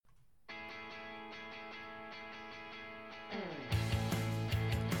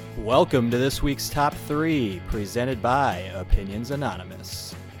Welcome to this week's Top 3, presented by Opinions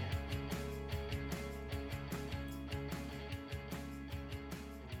Anonymous.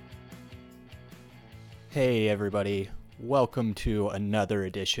 Hey everybody, welcome to another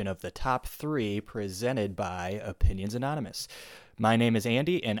edition of the Top 3, presented by Opinions Anonymous. My name is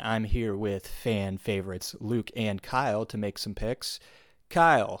Andy, and I'm here with fan favorites Luke and Kyle to make some picks.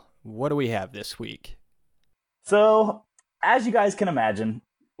 Kyle, what do we have this week? So, as you guys can imagine,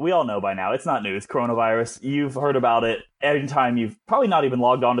 we all know by now, it's not news, coronavirus. You've heard about it anytime you've probably not even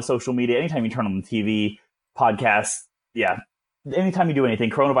logged on to social media, anytime you turn on the TV, podcasts, anytime you do anything,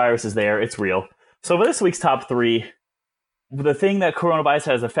 coronavirus is there, it's real. So for this week's top 3, the thing that coronavirus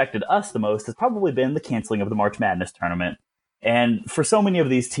has affected us the most has probably been the canceling of the March Madness tournament. And for so many of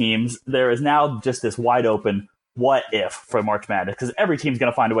these teams, there is now just this wide open what if for March Madness, because every team's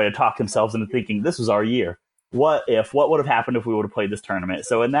going to find a way to talk themselves into thinking this was our year. What would have happened if we would have played this tournament?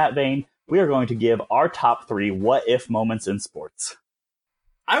 So in that vein, we are going to give our top 3 what if moments in sports.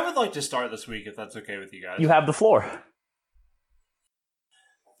 I would like to start this week, if that's okay with you guys. You have the floor.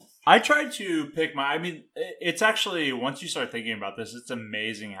 I tried to pick it's actually, once you start thinking about this, it's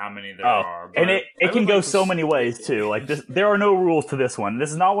amazing how many there are. And it can go so many ways, too. Like, there are no rules to this one.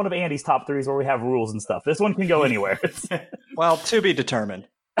 This is not one of Andy's top 3s where we have rules and stuff. This one can go anywhere. Well, to be determined.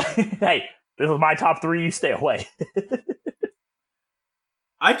 Hey, this is my top 3, you stay away.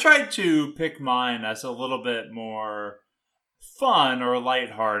 I tried to pick mine as a little bit more fun or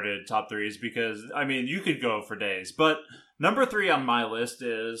lighthearted top 3s because, you could go for days. But number 3 on my list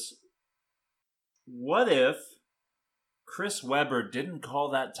is, what if Chris Webber didn't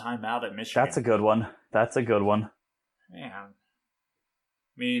call that timeout at Michigan? That's a good one. Man.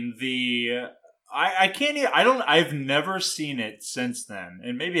 I've never seen it since then.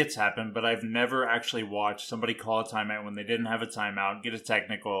 And maybe it's happened, but I've never actually watched somebody call a timeout when they didn't have a timeout, get a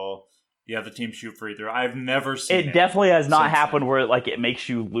technical, the other team shoot free throw. I've never seen it. It definitely has not happened where it makes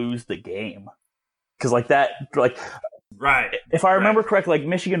you lose the game. Because right. If I remember correctly,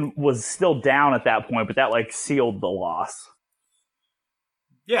 Michigan was still down at that point, but that sealed the loss.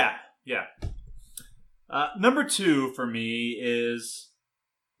 Yeah. Number 2 for me is,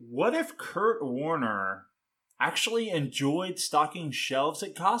 what if Kurt Warner actually enjoyed stocking shelves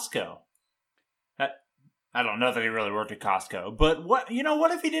at Costco? I don't know that he really worked at Costco, but what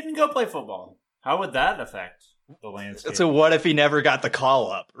if he didn't go play football? How would that affect the landscape? So what if he never got the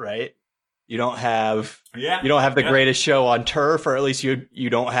call up, right? You don't have the greatest show on turf, or at least you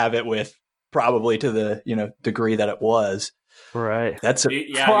don't have it with probably to the degree that it was. Right. That's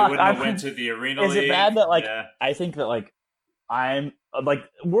he wouldn't have went to the Arena League. Is it bad that I think that I'm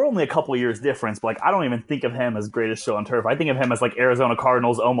we're only a couple of years difference, but I don't even think of him as greatest show on turf. I think of him as Arizona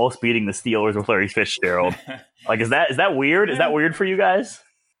Cardinals almost beating the Steelers with Larry Fitzgerald. Is that weird? Is that weird for you guys?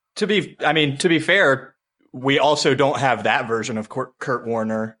 To be fair, we also don't have that version of Kurt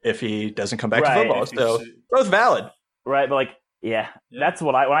Warner if he doesn't come back to football. So both valid. Right, but that's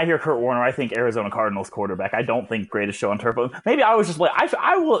what when I hear Kurt Warner, I think Arizona Cardinals quarterback. I don't think greatest show on turf. Maybe I was just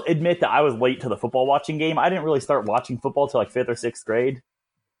I will admit that I was late to the football watching game. I didn't really start watching football till 5th or 6th grade.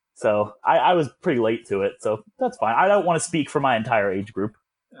 So I was pretty late to it. So that's fine. I don't want to speak for my entire age group.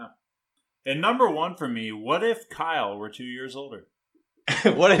 Yeah. And number 1 for me, what if Kyle were 2 years older?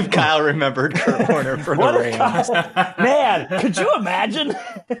 What if Kyle remembered Kurt Warner for the Rams? Man, could you imagine?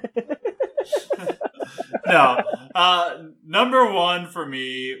 No. Number 1 for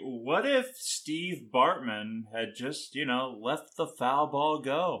me, what if Steve Bartman had just, let the foul ball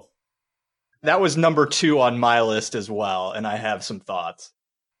go? That was number 2 on my list as well, and I have some thoughts.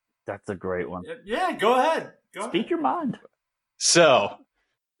 That's a great one. Yeah, go ahead. Speak your mind. So,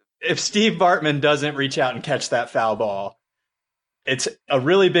 if Steve Bartman doesn't reach out and catch that foul ball, it's a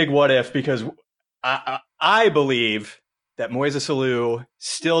really big what if, because I believe that Moises Alou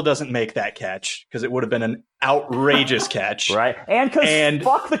still doesn't make that catch, because it would have been an outrageous catch. Right. And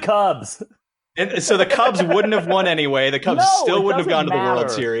fuck the Cubs. And so the Cubs wouldn't have won anyway. The Cubs still wouldn't have gone to the World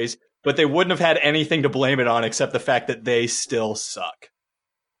Series, but they wouldn't have had anything to blame it on except the fact that they still suck.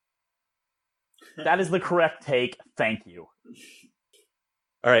 That is the correct take. Thank you.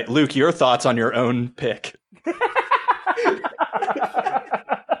 All right, Luke, your thoughts on your own pick.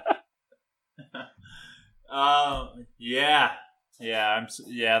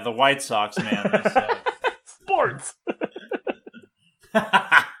 The White Sox, man. Sports.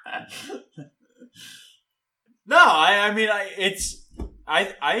 No, I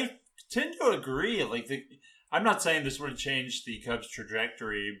tend to agree. I'm not saying this would change the Cubs'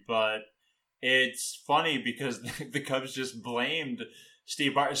 trajectory, but it's funny because the Cubs just blamed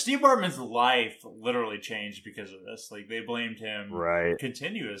Steve Bartman's life literally changed because of this. Like, they blamed him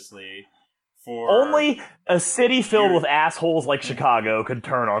continuously for... Only a city filled with assholes like Chicago could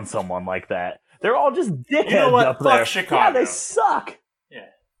turn on someone like that. They're all just dickheads up there. Fuck Chicago. Yeah, they suck. Yeah.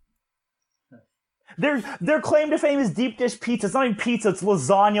 Their claim to fame is deep dish pizza. It's not even pizza, it's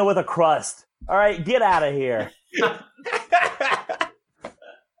lasagna with a crust. All right, get out of here.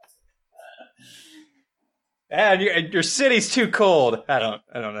 And your city's too cold. I don't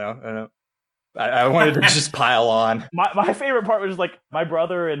know. I wanted to just pile on. My favorite part was just like my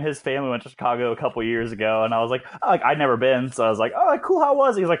brother and his family went to Chicago a couple years ago, and I was like, I'd never been, so I was like, oh, cool, how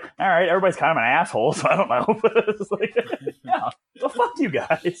was it? He was like, all right, everybody's kind of an asshole, so I don't know. It's like, yeah, well, fuck you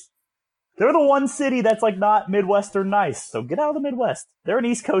guys. They're the one city that's like not Midwestern nice, so get out of the Midwest. They're an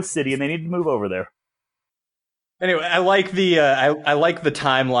East Coast city, and they need to move over there. Anyway, I like the I like the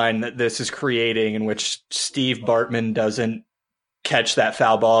timeline that this is creating, in which Steve Bartman doesn't catch that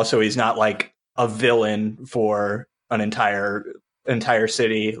foul ball, so he's not like a villain for an entire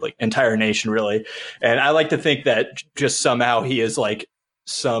city, like entire nation, really. And I like to think that just somehow he is like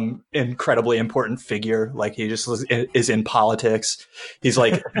some incredibly important figure, like he just is in politics. He's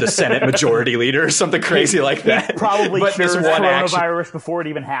like the Senate Majority Leader or something crazy like that. He probably but cures this one coronavirus before it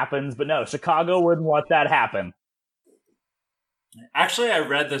even happens, but no, Chicago wouldn't let that happen. Actually, I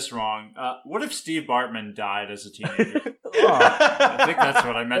read this wrong. What if Steve Bartman died as a teenager? I think that's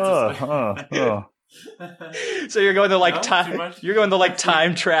what I meant to say. So you're going to like time. You're going to like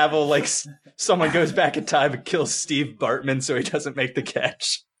time travel. Like someone goes back in time and kills Steve Bartman so he doesn't make the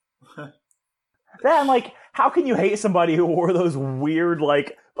catch. Then, like, how can you hate somebody who wore those weird,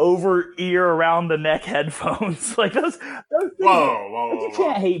 like, over ear around the neck headphones? Like those things, whoa! You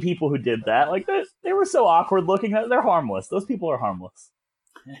can't hate people who did that. Like they were so awkward looking that they're harmless. Those people are harmless.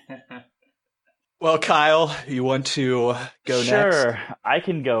 Well, Kyle, you want to go next? Sure, I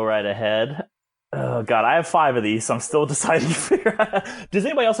can go right ahead. Oh God, I have 5 of these, so I'm still deciding to figure out. Does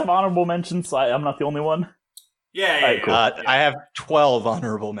anybody else have honorable mentions? I'm not the only one. Yeah. Right, cool. I have 12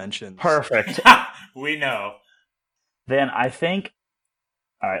 honorable mentions. Perfect. We know. Then I think.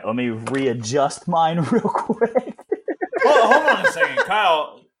 All right, let me readjust mine real quick. Hold on a second,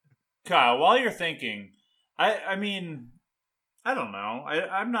 Kyle. While you're thinking, I mean, I don't know.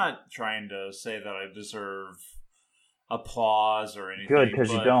 I'm not trying to say that I deserve applause or anything. Good,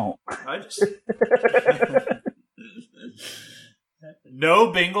 because you don't. I just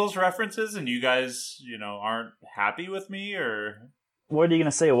no Bengals references, and you guys, aren't happy with me, or what are you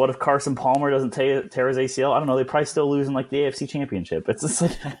gonna say? What if Carson Palmer doesn't tear his ACL? I don't know. They probably still lose in like the AFC Championship. It's just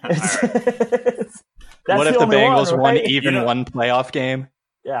like, what if the Bengals won even one playoff game?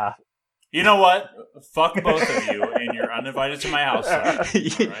 Yeah. You know what? Fuck both of you, and you're uninvited to my house.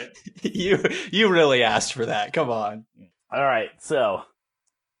 Right? You really asked for that. Come on. All right, so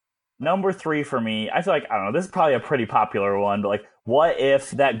number 3 for me. I feel like, I don't know, this is probably a pretty popular one, but like, what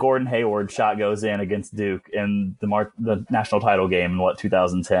if that Gordon Hayward shot goes in against Duke in the national title game in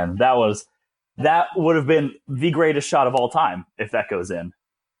 2010? That would have been the greatest shot of all time if that goes in.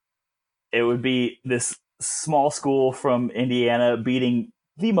 It would be this small school from Indiana beating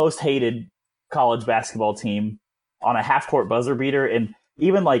the most hated college basketball team on a half-court buzzer beater, and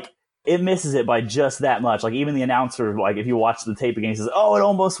even like it misses it by just that much. Like even the announcer, like if you watch the tape again, he says, "Oh, it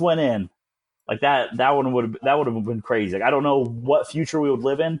almost went in." Like that would have been crazy. Like I don't know what future we would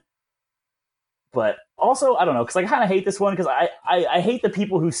live in, but also I don't know, because I kind of hate this one because I hate the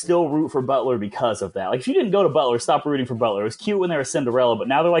people who still root for Butler because of that. Like if you didn't go to Butler, stop rooting for Butler. It was cute when they were Cinderella, but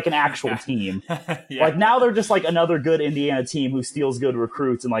now they're like an actual team. Yeah. Like now they're just like another good Indiana team who steals good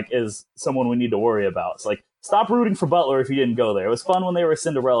recruits and like is someone we need to worry about. It's like stop rooting for Butler if you didn't go there. It was fun when they were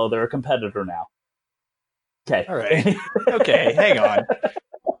Cinderella. They're a competitor now. Okay. All right. Okay. Hang on.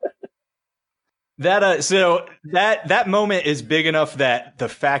 That moment is big enough that the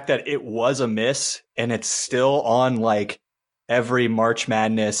fact that it was a miss and it's still on like every March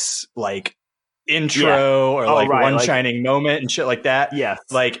Madness like intro or like one like, shining moment and shit like that. Yes.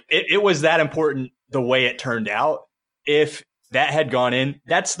 Like it was that important the way it turned out. If that had gone in,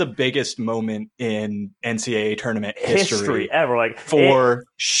 that's the biggest moment in NCAA tournament history ever. Like for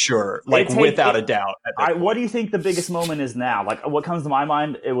sure, like without a doubt. What do you think the biggest moment is now? Like what comes to my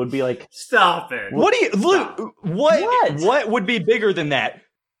mind, it would be like, stop it. What do you look? What would be bigger than that?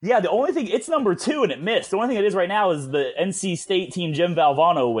 Yeah, the only thing, it's number 2 and it missed. The only thing it is right now is the NC State team, Jim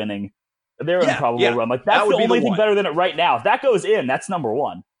Valvano winning. They're in probable run. Like that's the only thing better than it right now. If that goes in, that's number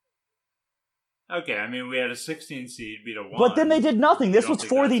 1. Okay, I mean, we had a 16 seed beat a 1. But then they did nothing. This was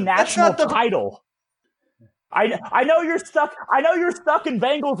for the national title. I know you're stuck. I know you're stuck in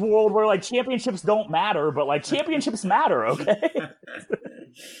Bengals world where like championships don't matter, but like championships matter. Okay.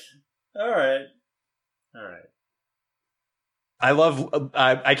 All right.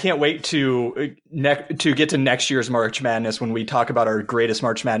 I can't wait to get to next year's March Madness when we talk about our greatest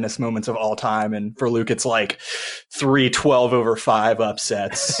March Madness moments of all time. And for Luke, it's like 3 12/5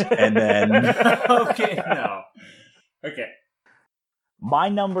 upsets, and then okay, no, okay. My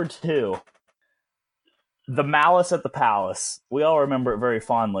number 2, the Malice at the Palace. We all remember it very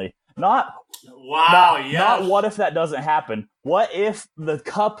fondly. Not what if that doesn't happen. What if the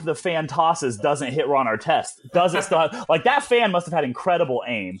cup the fan tosses doesn't hit Ron Artest? Doesn't still have, like, that fan must have had incredible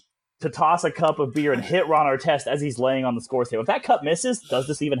aim to toss a cup of beer and hit Ron Artest as he's laying on the scores table. If that cup misses, does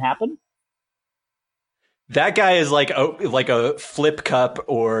this even happen? That guy is like a flip cup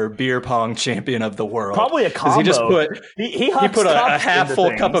or beer pong champion of the world. Probably a combo. He just put he put a half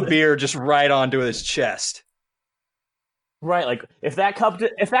full cup of beer just right onto his chest. Right, like if that cup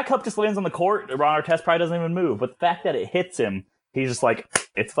just lands on the court, Ron Artest probably doesn't even move. But the fact that it hits him, he's just like,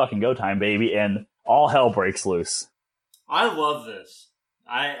 it's fucking go time, baby, and all hell breaks loose. I love this.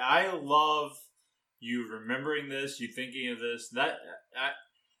 I love you remembering this, you thinking of this.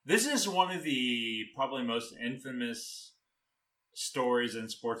 This is one of the probably most infamous stories in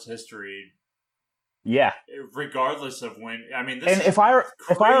sports history. Yeah. Regardless of when, I mean, and if I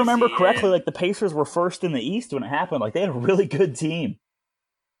remember correctly, like the Pacers were first in the East when it happened. Like they had a really good team.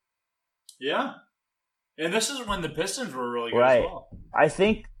 Yeah, and this is when the Pistons were really good right. as well. I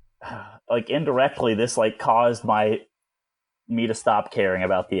think, like indirectly, this like caused me to stop caring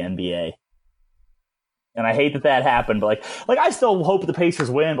about the NBA. And I hate that happened, but like I still hope the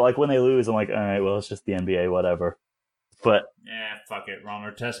Pacers win. But like when they lose, I'm like, all right, well, it's just the NBA, whatever. But yeah, fuck it. Ron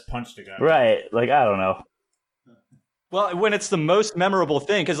Artest punched a guy. Right. Like, I don't know. Well, when it's the most memorable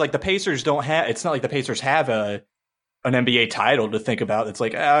thing, because like the Pacers don't have, it's not like the Pacers have an NBA title to think about. It's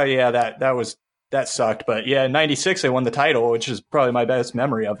like, oh yeah, that sucked. But yeah, in '96 they won the title, which is probably my best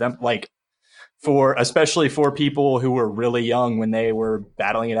memory of them. Like especially for people who were really young when they were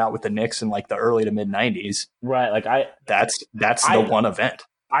battling it out with the Knicks in like the early to mid '90s. Right. Like that's the one event.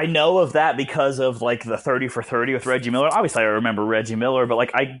 I know of that because of like the 30 for 30 with Reggie Miller. Obviously, I remember Reggie Miller, but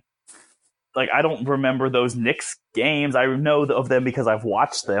like I don't remember those Knicks games. I know of them because I've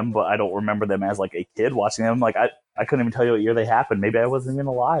watched them, but I don't remember them as like a kid watching them. Like I couldn't even tell you what year they happened. Maybe I wasn't even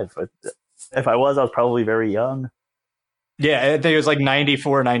alive. But if I was probably very young. Yeah, I think it was like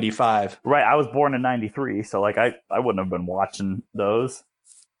 94, 95. Right, I was born in 93, so like I wouldn't have been watching those.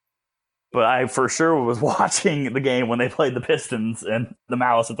 But I for sure was watching the game when they played the Pistons and the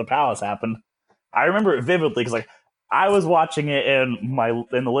Malice at the Palace happened. I remember it vividly because like I was watching it in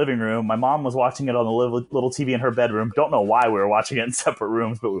the living room. My mom was watching it on the little TV in her bedroom. Don't know why we were watching it in separate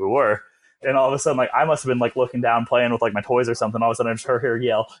rooms, but we were. And all of a sudden, like I must have been like looking down, playing with like my toys or something. All of a sudden, I just heard her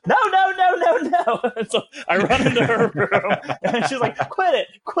yell, "No, no, no, no, no!" And so I run into her room, and she's like, quit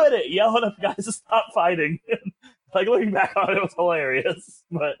it!" Yelling at the guys to stop fighting. Like looking back on it, it was hilarious.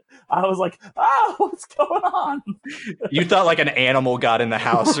 But I was like, "Oh, what's going on?" You thought like an animal got in the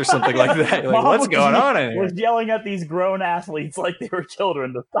house or something like that. Like, what's going on in here? Was yelling at these grown athletes like they were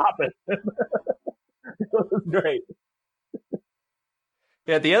children to stop it. It was great.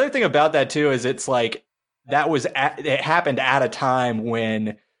 Yeah, the other thing about that too is it's like it happened at a time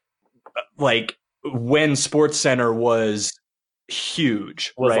when SportsCenter was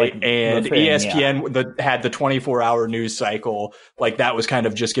huge, right? Like and thing, ESPN had the 24-hour news cycle. Like that was kind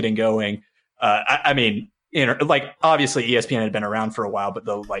of just getting going. I mean, like obviously ESPN had been around for a while, but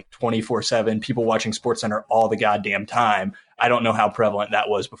the like 24/7 people watching SportsCenter all the goddamn time. I don't know how prevalent that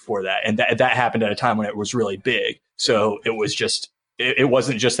was before that, and that happened at a time when it was really big. So it was just. It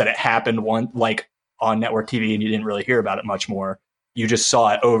wasn't just that it happened like on network TV and you didn't really hear about it much more. You just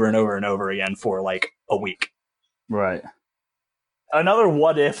saw it over and over and over again for like a week. Right. Another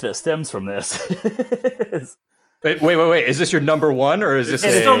what if that stems from this. Wait. Is this your number one or is this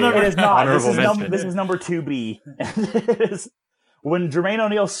it is not. mention? This is number 2B. It is when Jermaine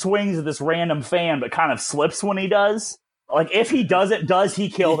O'Neal swings at this random fan but kind of slips when he does. Like if he does it, does he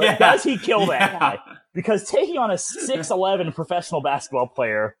kill that? Yeah. Does he kill that guy? Because taking on a 6'11" professional basketball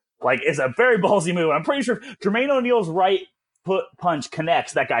player, like, is a very ballsy move. I'm pretty sure Jermaine O'Neal's right foot punch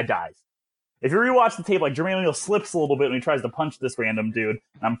connects, that guy dies. If you rewatch the tape, like, Jermaine O'Neal slips a little bit when he tries to punch this random dude.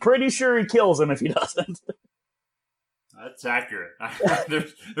 I'm pretty sure he kills him if he doesn't. That's accurate.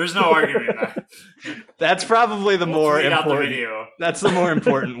 There's no argument. That's probably the more important. That's the more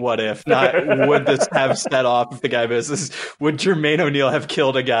important. What if? Not would this have set off if the guy misses? Would Jermaine O'Neal have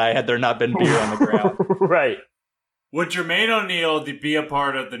killed a guy had there not been beer on the ground? Right. Would Jermaine O'Neal be a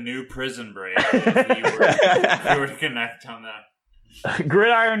part of the new Prison Break if you were to connect on that?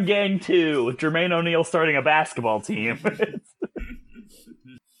 Gridiron Gang 2 with Jermaine O'Neal starting a basketball team.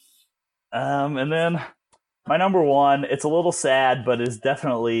 And then my number one, it's a little sad, but it's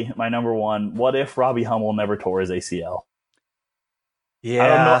definitely my number one. What if Robbie Hummel never tore his ACL?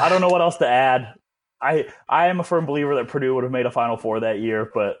 Yeah. I don't know what else to add. I am a firm believer that Purdue would have made a Final Four that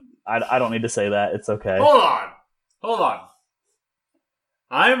year, but I don't need to say that. It's okay. Hold on.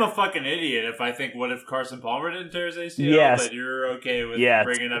 I am a fucking idiot if I think, what if Carson Palmer didn't tear his ACL? Yes. But you're okay with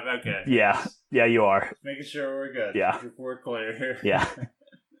bringing up... Okay. Yeah, you are. Making sure we're good. Yeah. We're clear here. Yeah.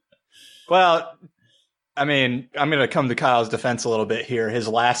 Well, I mean, I'm going to come to Kyle's defense a little bit here. His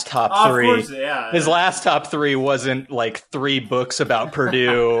last top three, of course, yeah. His last top three wasn't like 3 books about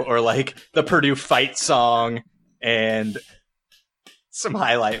Purdue or like the Purdue fight song and some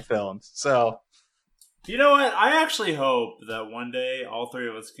highlight films. So, you know what? I actually hope that one day all 3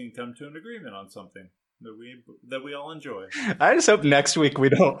 of us can come to an agreement on something that we all enjoy. I just hope next week we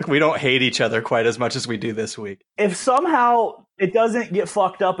don't hate each other quite as much as we do this week. If somehow it doesn't get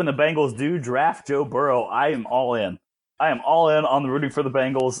fucked up and the Bengals do draft Joe Burrow, I am all in. I am all in on the rooting for the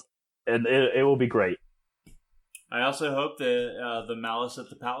Bengals, and it will be great. I also hope that the Malice at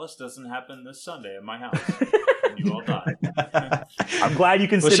the Palace doesn't happen this Sunday at my house. You all die. I'm glad you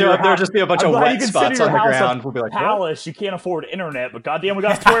consider we'll show up. There'll just be a bunch of wet spots on the ground. We'll be like, Palace, you can't afford internet, but goddamn, we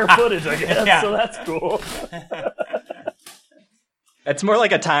got square footage, I guess, so that's cool. It's more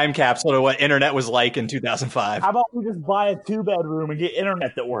like a time capsule to what internet was like in 2005. How about we just buy a 2-bedroom and get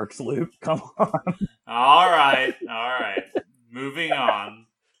internet that works, Luke? Come on. All right. Moving on.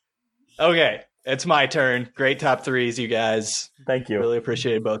 Okay, it's my turn. Great top threes, you guys. Thank you. Really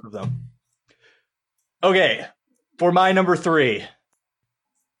appreciate both of them. Okay, for my number 3,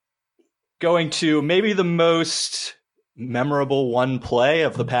 going to maybe the most memorable one play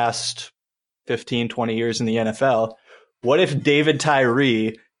of the past 15, 20 years in the NFL. What if David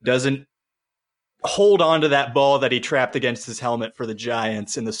Tyree doesn't hold on to that ball that he trapped against his helmet for the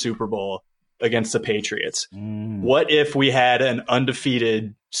Giants in the Super Bowl against the Patriots? What if we had an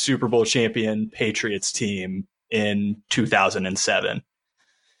undefeated Super Bowl champion Patriots team in 2007?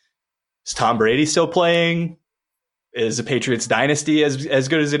 Is Tom Brady still playing? Is the Patriots dynasty as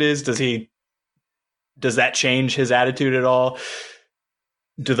good as it is? Does that change his attitude at all?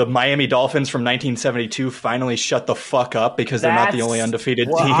 Do the Miami Dolphins from 1972 finally shut the fuck up because they're not the only undefeated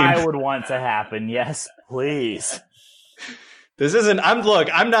what team? I would want to happen. Yes, please. This isn't. I'm not.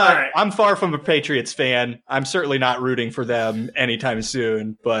 Right. I'm far from a Patriots fan. I'm certainly not rooting for them anytime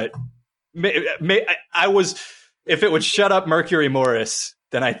soon. But I was. If it would shut up Mercury Morris,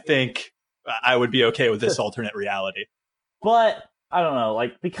 then I think I would be okay with this alternate reality. But I don't know,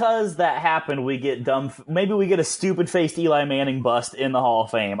 like, because that happened, we get dumb. Maybe we get a stupid-faced Eli Manning bust in the Hall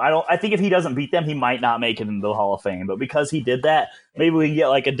of Fame. I think if he doesn't beat them, he might not make it into the Hall of Fame. But because he did that, maybe we can get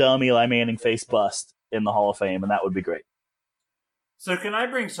like a dumb Eli Manning face bust in the Hall of Fame, and that would be great. So can I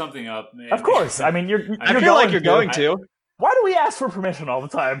bring something up, man? Of course. I mean, I feel like you're going to. Why do we ask for permission all the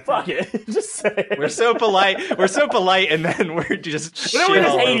time? Fuck it. Just say it. We're so polite. We're so polite, and then we're just we shit just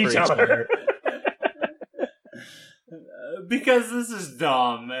all hate over each other. Because this is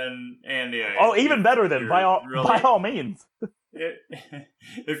dumb, and Andy. Even better than by all means.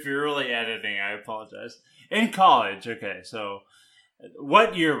 If you're really editing, I apologize. In college, okay. So,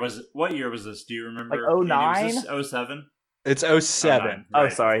 what year was this? Do you remember? Like 09? 07? It's 07. 09, Oh,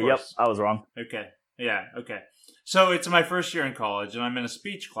 right, sorry. Yep, I was wrong. Okay. Yeah. Okay. So it's my first year in college, and I'm in a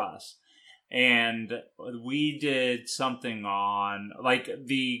speech class. And we did something on, like,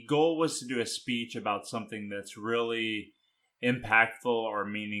 the goal was to do a speech about something that's really impactful or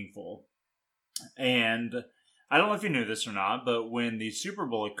meaningful. And I don't know if you knew this or not, but when the Super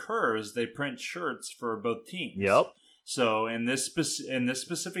Bowl occurs, they print shirts for both teams. Yep. So in this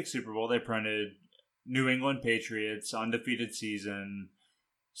specific Super Bowl, they printed New England Patriots, undefeated season,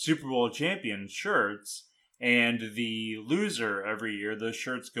 Super Bowl champion shirts. And the loser every year, those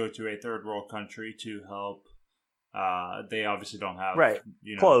shirts go to a third world country to help. They obviously don't have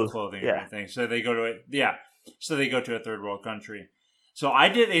clothing or anything, so they go to a third world country. So I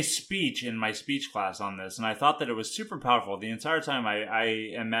did a speech in my speech class on this, and I thought that it was super powerful. The entire time I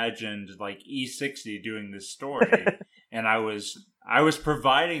imagined like E60 doing this story, and I was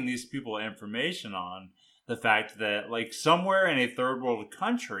providing these people information on the fact that, like, somewhere in a third world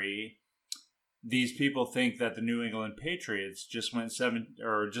country, these people think that the New England Patriots just went 17-0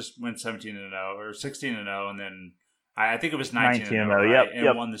 or 16-0, and then I think it was 19-0, right?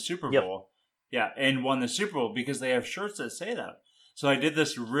 And won the Super Bowl. Yeah, and won the Super Bowl because they have shirts that say that. So I did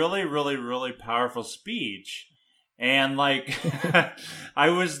this really, really, really powerful speech, And like,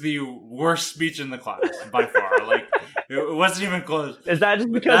 I was the worst speech in the class by far. Like, it wasn't even close. Is that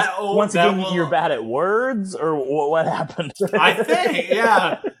just because you're bad at words, or what happened? I think,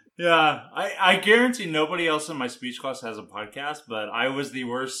 yeah. I guarantee nobody else in my speech class has a podcast, but I was the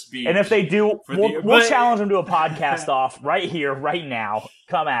worst speech. And if they do, we'll challenge them to a podcast off right here, right now.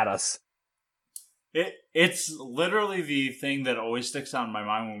 Come at us. It's literally the thing that always sticks out in my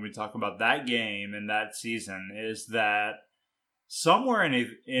mind when we talk about that game and that season is that somewhere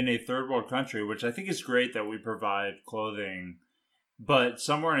in a third world country, which I think is great that we provide clothing, but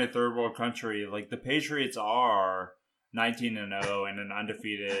somewhere in a third world country, like the Patriots are 19-0 and an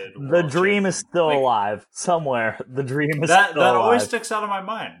undefeated. The dream is still alive somewhere. The dream is still alive. That always sticks out of my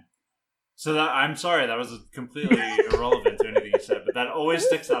mind. So I'm sorry, that was completely irrelevant to anything you said, but that always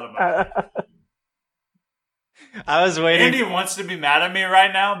sticks out of my mind. I was waiting. Andy wants to be mad at me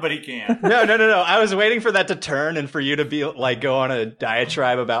right now, but he can't. No. I was waiting for that to turn and for you to be like go on a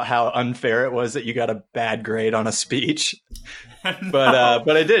diatribe about how unfair it was that you got a bad grade on a speech. But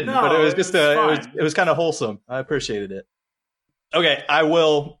I didn't. No, but it was just it was kind of wholesome. I appreciated it. Okay, I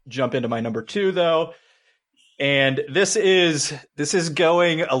will jump into my number 2 though, and this is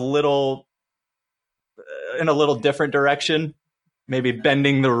going a little in a little different direction. Maybe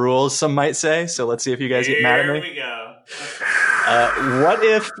bending the rules, some might say. So let's see if you guys get mad at me. Here we go.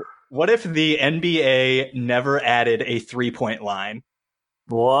 What if the NBA never added a 3-point line?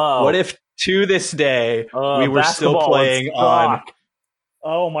 Whoa. What if to this day we were still playing on?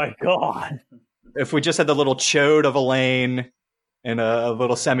 Oh my God. If we just had the little chode of a lane and a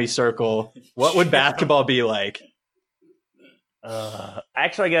little semicircle, what would basketball be like?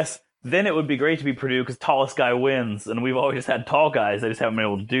 Actually, I guess then it would be great to be Purdue because tallest guy wins, and we've always had tall guys. They just haven't been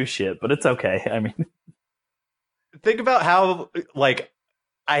able to do shit, but it's okay. I mean, think about how, like,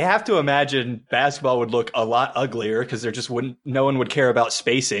 I have to imagine basketball would look a lot uglier because there just no one would care about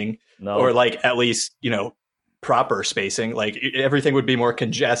spacing or, like, at least, proper spacing. Like, everything would be more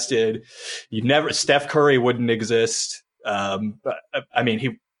congested. Steph Curry wouldn't exist. I mean,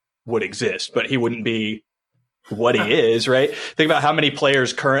 he would exist, but he wouldn't be what he is, right? Think about how many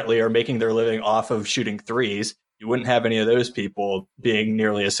players currently are making their living off of shooting threes. You wouldn't have any of those people being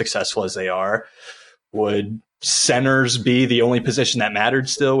nearly as successful as they are. Would centers be the only position that mattered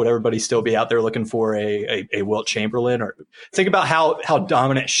still? Would everybody still be out there looking for a Wilt Chamberlain? Or think about how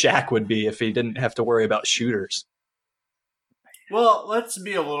dominant Shaq would be if he didn't have to worry about shooters. Well, let's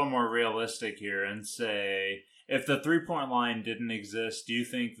be a little more realistic here and say, if the 3-point line didn't exist, do you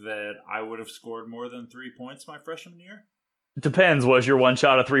think that I would have scored more than 3 points my freshman year? Depends. Was your one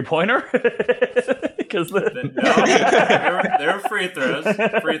shot a 3-pointer? Because they were free throws.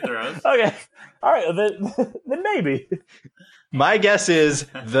 Okay. All right. Then maybe. My guess is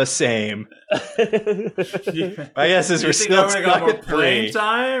the same. My guess is we're still stuck at 3. Playing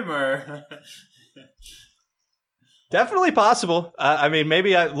time, or definitely possible. I mean,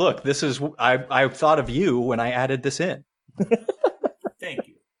 maybe I thought of you when I added this in. Thank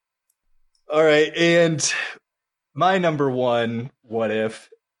you. All right, and my number 1 what if.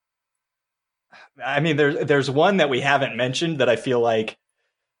 I mean, there's one that we haven't mentioned that I feel like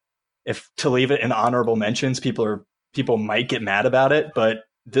if to leave it in honorable mentions, people might get mad about it, but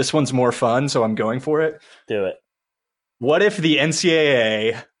this one's more fun, so I'm going for it. Do it. What if the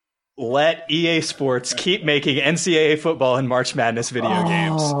NCAA let EA Sports keep making NCAA football and March Madness video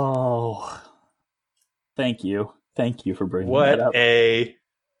games? Oh, thank you for bringing that up.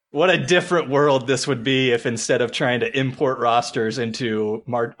 What a different world this would be if instead of trying to import rosters into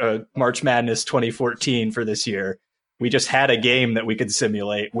March Madness 2014 for this year, we just had a game that we could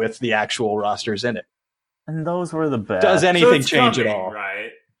simulate with the actual rosters in it. And those were the best. Does anything change at all?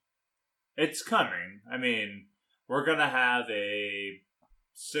 Right. It's coming. I mean, we're going to have a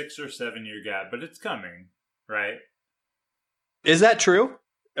 6 or 7 year gap, but it's coming, right? Is that true?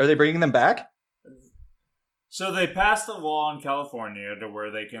 Are they bringing them back? So they passed a law in California to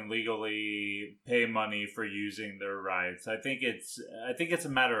where they can legally pay money for using their rights. I think it's a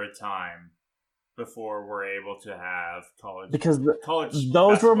matter of time before we're able to have college. Because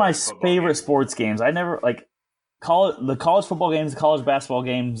those were my favorite sports games. I never the college football games, the college basketball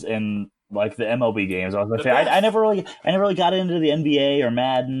games, and like the MLB games. I was my favorite. I never really got into the NBA or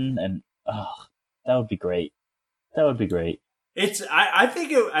Madden, and that would be great. That would be great. I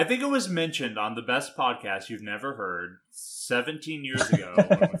think it was mentioned on the best podcast you've never heard 17 years ago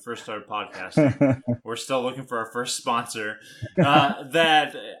when we first started podcasting. We're still looking for our first sponsor.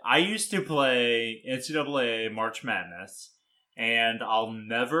 That I used to play NCAA March Madness, and I'll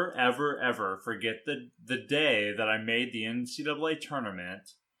never ever ever forget the day that I made the NCAA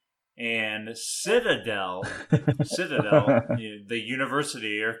tournament, And Citadel, the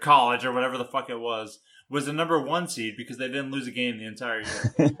university or college or whatever the fuck it was the number 1 seed because they didn't lose a game the entire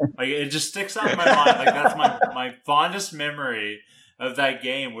year. Like, it just sticks out in my mind. Like, that's my fondest memory of that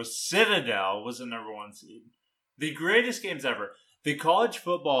game was Citadel was the number 1 seed. The greatest games ever. The college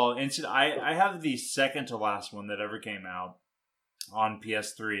football incident. I have the second to last one that ever came out on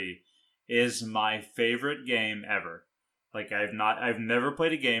PS3 is my favorite game ever. Like, I've never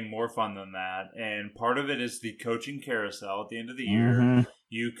played a game more fun than that. And part of it is the coaching carousel at the end of the year. Mm-hmm.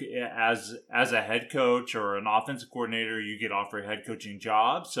 You, as a head coach or an offensive coordinator, you get offered a head coaching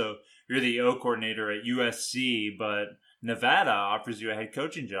job. So you're the O coordinator at USC, but Nevada offers you a head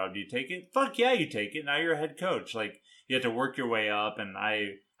coaching job. Do you take it? Fuck yeah, you take it. Now you're a head coach. Like, you have to work your way up. And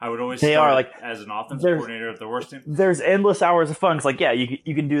I would always start as an offensive coordinator at the worst team. There's endless hours of fun. It's like, yeah,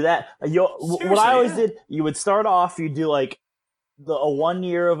 you can do that. What I always did, you would start off, you do like a 1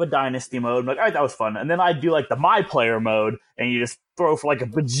 year of a dynasty mode. I'm like, all right, that was fun. And then I'd do like the my player mode, and you just throw for like a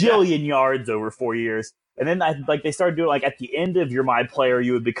bajillion yards over 4 years. And then they started doing like at the end of your my player,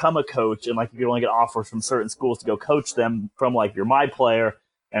 you would become a coach, and like you could only get offers from certain schools to go coach them from like your my player.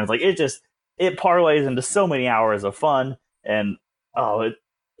 And it's like it parlays into so many hours of fun. And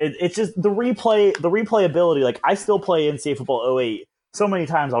it's just the replayability. Like, I still play NCAA football 08 so many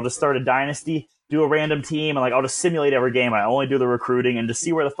times. I'll just start a dynasty, do a random team, and like I'll just simulate every game. I only do the recruiting and just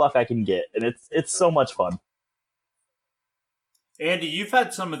see where the fuck I can get, and it's so much fun. Andy, you've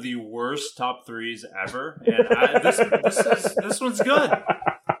had some of the worst top threes ever, and this one's good.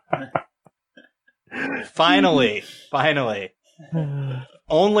 Finally.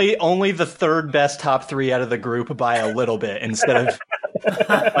 Only the third best top 3 out of the group by a little bit instead of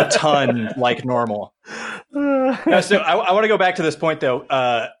a ton like normal. So I want to go back to this point, though.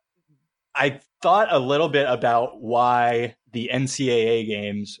 I thought a little bit about why the NCAA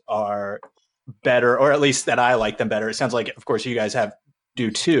games are better, or at least that I like them better. It sounds like, of course, you guys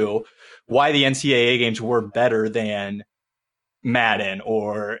do too. Why the NCAA games were better than Madden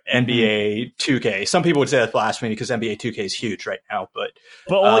or NBA 2K. Some people would say that's blasphemy because NBA 2K is huge right now, but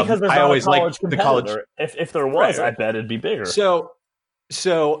only because there's I not always a college like the competitor. college. If there was, right. I bet it'd be bigger. So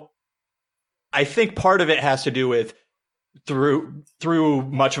I think part of it has to do with through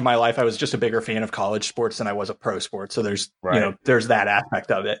much of my life, I was just a bigger fan of college sports than I was of pro sports. So there's there's that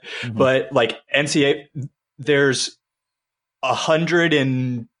aspect of it. Mm-hmm. But like NCAA, there's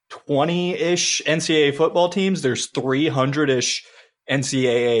 120-ish NCAA football teams. There's 300-ish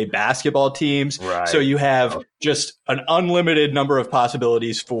NCAA basketball teams. Right. So you have just an unlimited number of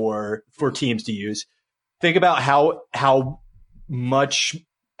possibilities for teams to use. Think about how much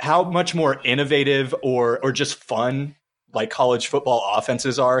more innovative or just fun like college football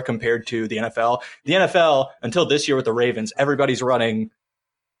offenses are compared to the NFL. The NFL, until this year with the Ravens, everybody's running,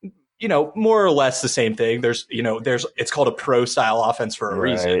 more or less the same thing. It's called a pro style offense for a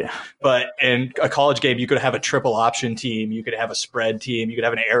reason. But in a college game, you could have a triple option team. You could have a spread team. You could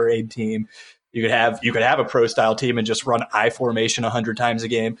have an air raid team. You could have a pro style team and just run I formation 100 times a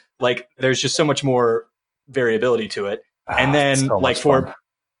game. Like, there's just so much more variability to it. And then so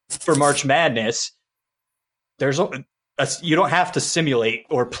for March Madness, you don't have to simulate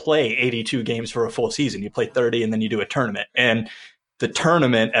or play 82 games for a full season. You play 30 and then you do a tournament. And the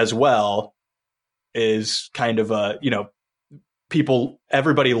tournament as well is kind of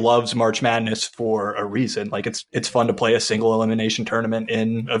everybody loves March Madness for a reason. Like, it's fun to play a single elimination tournament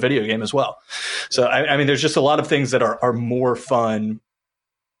in a video game as well. So I mean, there's just a lot of things that are more fun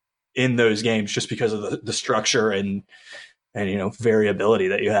in those games just because of the structure and variability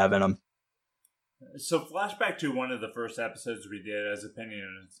that you have in them. So flashback to one of the first episodes we did as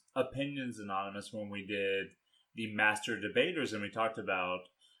Opinions Anonymous, when we did the Master Debaters, and we talked about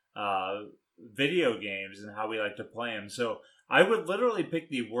video games and how we like to play them. So I would literally pick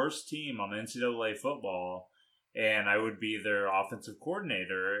the worst team on NCAA football, and I would be their offensive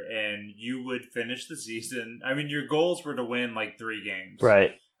coordinator, and you would finish the season. I mean, your goals were to win like 3 games.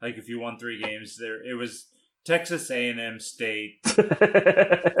 Right. Like, if you won 3 games, it was Texas A&M State,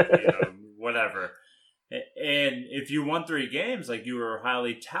 whatever. And if you won 3 games, like, you were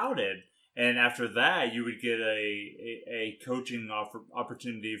highly touted. And after that, you would get a coaching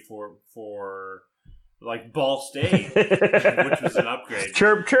opportunity for like Ball State, which was an upgrade.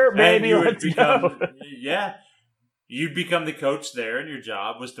 Chirp, chirp, baby. You'd become the coach there, and your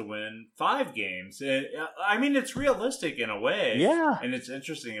job was to win 5 games. And, I mean, it's realistic in a way. Yeah. And it's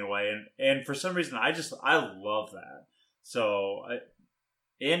interesting in a way. And for some reason, I love that. So,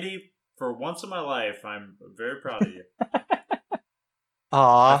 Andy, for once in my life, I'm very proud of you.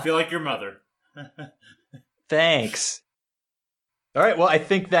 Aww. I feel like your mother. Thanks. All right. Well, I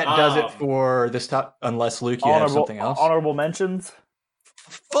think that does it for this top. Unless Luke, you have something else. Honorable mentions.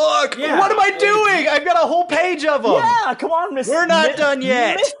 Fuck! Yeah. What am I doing? I've got a whole page of them. Yeah, come on, Mr. We're not done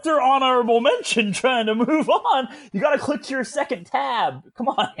yet. Mr. Honorable Mention, trying to move on. You got to click to your second tab. Come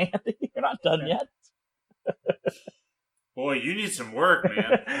on, Andy. You're not done yet. Boy, you need some work,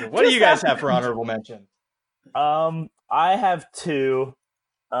 man. What do you guys have for honorable mention? I have two.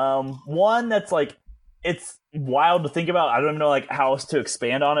 One that's like, it's wild to think about. I don't even know like how else to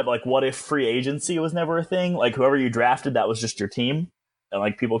expand on it. But like, what if free agency was never a thing? Like, whoever you drafted, that was just your team, and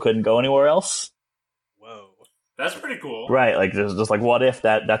like people couldn't go anywhere else. Whoa, that's pretty cool. Right? Like, just like, what if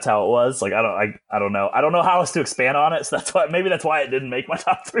that's how it was? Like, I don't know. I don't know how else to expand on it. So that's why it didn't make my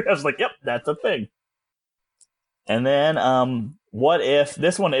top three. I was like, yep, that's a thing. And then, what if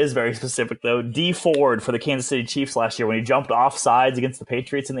this one is very specific though? Dee Ford for the Kansas City Chiefs last year when he jumped off sides against the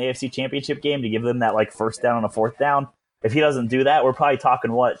Patriots in the AFC Championship game to give them that like first down on a fourth down. If he doesn't do that, we're probably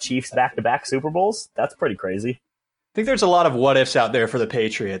talking Chiefs back-to-back Super Bowls. That's pretty crazy. I think there's a lot of what ifs out there for the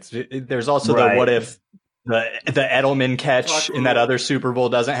Patriots. There's also the what if the Edelman catch in that other Super Bowl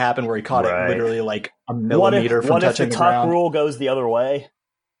doesn't happen where he caught it literally like a millimeter from touching the ground. What if the Tuck rule goes the other way?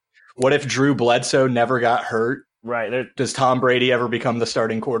 What if Drew Bledsoe never got hurt? Right. Does Tom Brady ever become the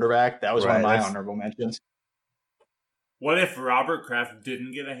starting quarterback? That was one of my honorable mentions. What if Robert Kraft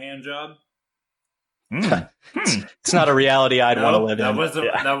didn't get a hand job? It's not a reality I'd want to live in. That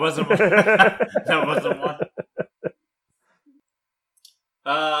wasn't one. That wasn't one.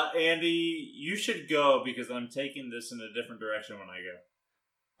 Andy, you should go because I'm taking this in a different direction when I go.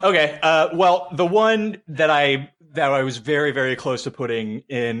 Okay. Well, the one that I was very, very close to putting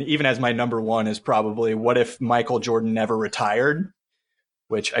in, even as my number one, is probably what if Michael Jordan never retired?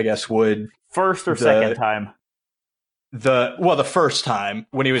 Which I guess would first or second time. The first time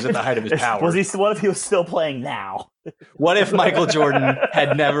when he was at the height of his power. What if he was still playing now? What if Michael Jordan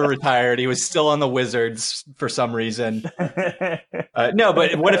had never retired? He was still on the Wizards for some reason. No,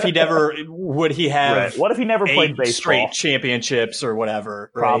 but what if he never would he have? Right. What if he never played baseball? Straight championships or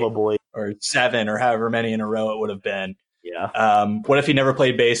whatever, right? Probably, or 7 or however many in a row it would have been. Yeah. What if he never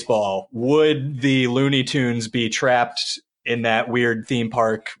played baseball? Would the Looney Tunes be trapped in that weird theme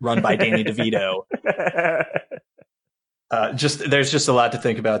park run by Danny DeVito? There's just a lot to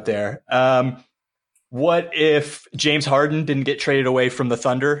think about there. What if James Harden didn't get traded away from the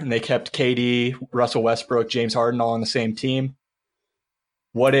Thunder and they kept KD, Russell Westbrook, James Harden all on the same team?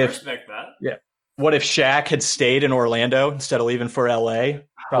 What if? Respect that. Yeah. What if Shaq had stayed in Orlando instead of leaving for LA?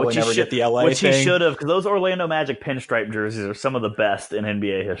 Probably never get the LA which thing. He should have, because those Orlando Magic pinstripe jerseys are some of the best in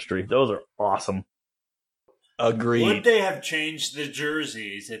NBA history. Those are awesome. Agreed. Would they have changed the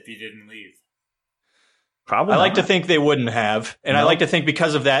jerseys if he didn't leave? Probably. I like to think they wouldn't have. And I like to think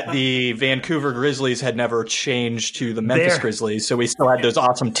because of that, the Vancouver Grizzlies had never changed to the Memphis Grizzlies. So we still had those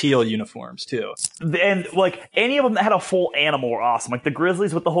awesome teal uniforms, too. And, like, any of them that had a full animal were awesome. Like, the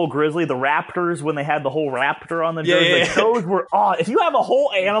Grizzlies with the whole grizzly, the Raptors when they had the whole raptor on the jersey. Yeah. Like, those were If you have a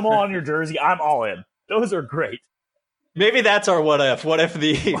whole animal on your jersey, I'm all in. Those are great. Maybe that's our what if. What if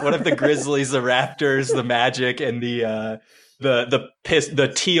the Grizzlies, the Raptors, the Magic, and the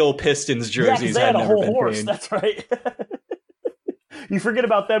teal Pistons jerseys they had a whole been horse. paid. That's right. You forget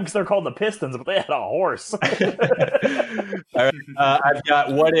about them because they're called the Pistons, but they had a horse. All right. I've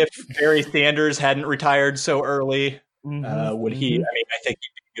got what if Barry Sanders hadn't retired so early? Would he? I mean, I think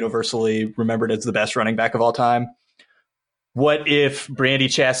he'd be universally remembered as the best running back of all time. What if Brandi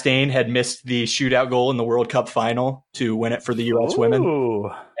Chastain had missed the shootout goal in the World Cup final to win it for the U.S. women?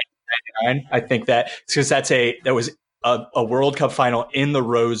 I think that because that was a World Cup final in the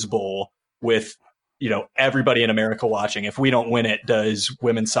Rose Bowl with, everybody in America watching. If we don't win it, does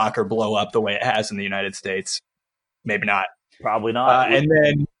women's soccer blow up the way it has in the United States? Maybe not. Probably not. And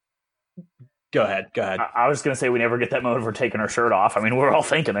then go ahead. I was going to say we never get that moment of her taking her shirt off. I mean, we're all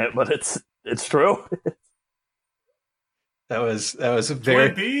thinking it, but it's true. That was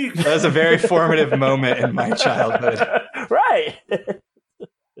a very formative moment in my childhood. Right.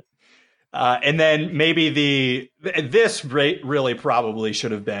 And then maybe this really probably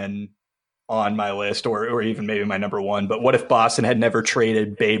should have been on my list or even maybe my number one. But what if Boston had never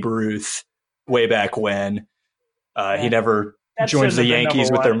traded Babe Ruth way back when? He never joins the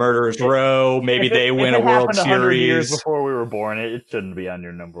Yankees with their murderers row. Maybe they win a World Series. Years before we were born, it shouldn't be on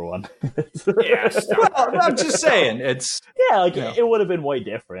your number one. Well, I'm just saying it would have been way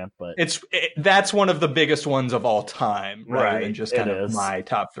different, but that's one of the biggest ones of all time, rather than just kind of my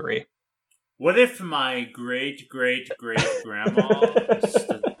top three. What if my great grandma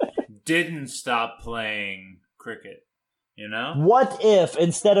didn't stop playing cricket? What if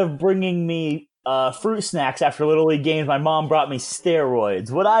instead of bringing me fruit snacks after Little League games. My mom brought me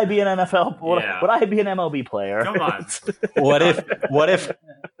steroids. Would I be an NFL? Would I be an MLB player? Come on. What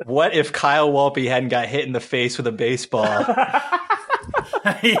if Kyle Walpe hadn't got hit in the face with a baseball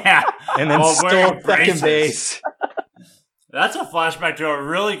Yeah. and then stole second base? That's a flashback to a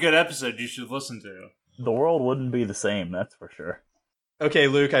really good episode you should listen to. The world wouldn't be the same, that's for sure. Okay,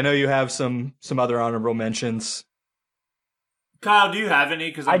 Luke, I know you have some other honorable mentions. Kyle, do you have any?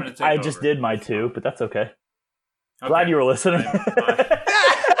 Because I'm going to take I over. just did my two, but that's okay. Glad you were listening.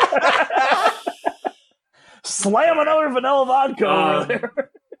 Slam another vanilla vodka over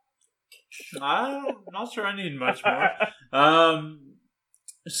there. I'm not sure I need much more.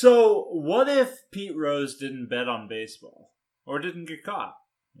 So, what if Pete Rose didn't bet on baseball? Or didn't get caught?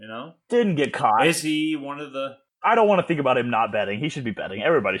 You know? Didn't get caught. Is he one of the... I don't want to think about him not betting. He should be betting.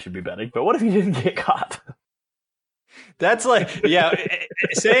 Everybody should be betting. But what if he didn't get caught? That's like, yeah,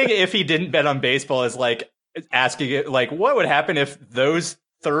 saying if he didn't bet on baseball is like asking it, like, what would happen if those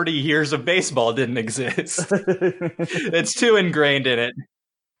 30 years of baseball didn't exist? It's too ingrained in it.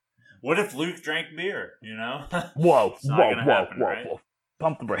 What if Luke drank beer, you know? Whoa. Right?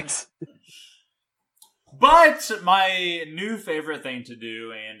 Pump the brakes. But my new favorite thing to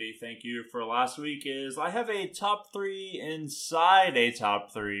do, Andy, thank you for last week, is I have a top 3 inside a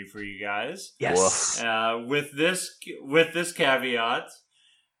top 3 for you guys. Yes. With this caveat,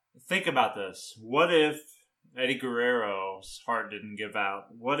 think about this. What if Eddie Guerrero's heart didn't give out?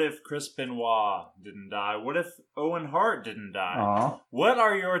 What if Chris Benoit didn't die? What if Owen Hart didn't die? Aww. What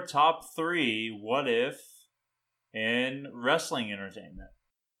are your top 3 what if in wrestling entertainment?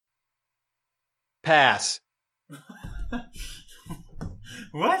 Pass.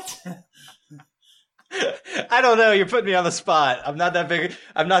 What? I don't know. You're putting me on the spot. I'm not that big.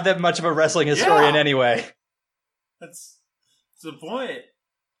 I'm not that much of a wrestling historian anyway. That's the point.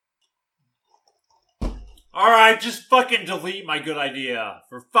 All right, just fucking delete my good idea,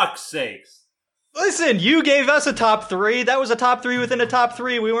 for fuck's sakes. Listen, you gave us a top 3. That was a top 3 within a top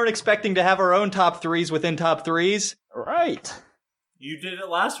 3. We weren't expecting to have our own top 3s within top 3s. Right. You did it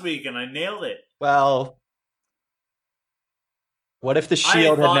last week, and I nailed it. Well, what if the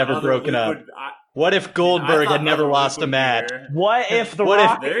Shield had never broken up? What if Goldberg had never lost a match? What if the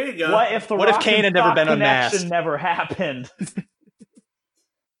Rock? There you go. What if the What if Kane had never been unmasked? unmasked? Never happened.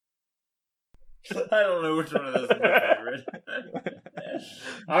 I don't know which one of those is my favorite.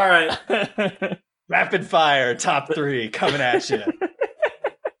 All right. Rapid fire, top 3, coming at you.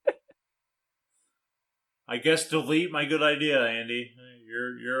 I guess delete my good idea, Andy.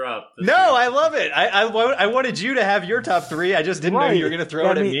 You're up. No, I love it. I wanted you to have your top 3. I just didn't know you were going to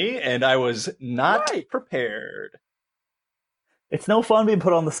throw it at me, and I was not prepared. It's no fun being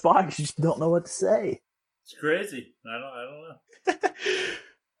put on the spot because you just don't know what to say. It's crazy. I don't know.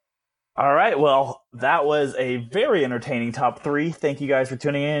 All right, well, that was a very entertaining top 3. Thank you guys for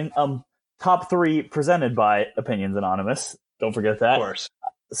tuning in. Top 3 presented by Opinions Anonymous. Don't forget that. Of course.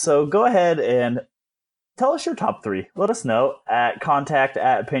 So go ahead and tell us your top 3. Let us know at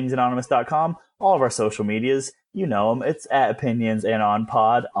contact@opinionsanonymous.com. All of our social medias, you know them. It's at Opinions and on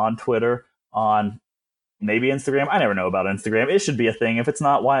Pod, on Twitter, on maybe Instagram. I never know about Instagram. It should be a thing. If it's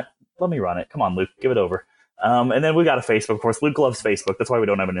not, why? Let me run it. Come on, Luke. Give it over. And then we got a Facebook, of course. Luke loves Facebook. That's why we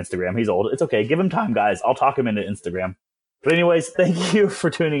don't have an Instagram. He's old. It's okay. Give him time, guys. I'll talk him into Instagram. But anyways, thank you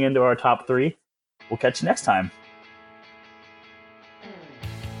for tuning into our top 3. We'll catch you next time.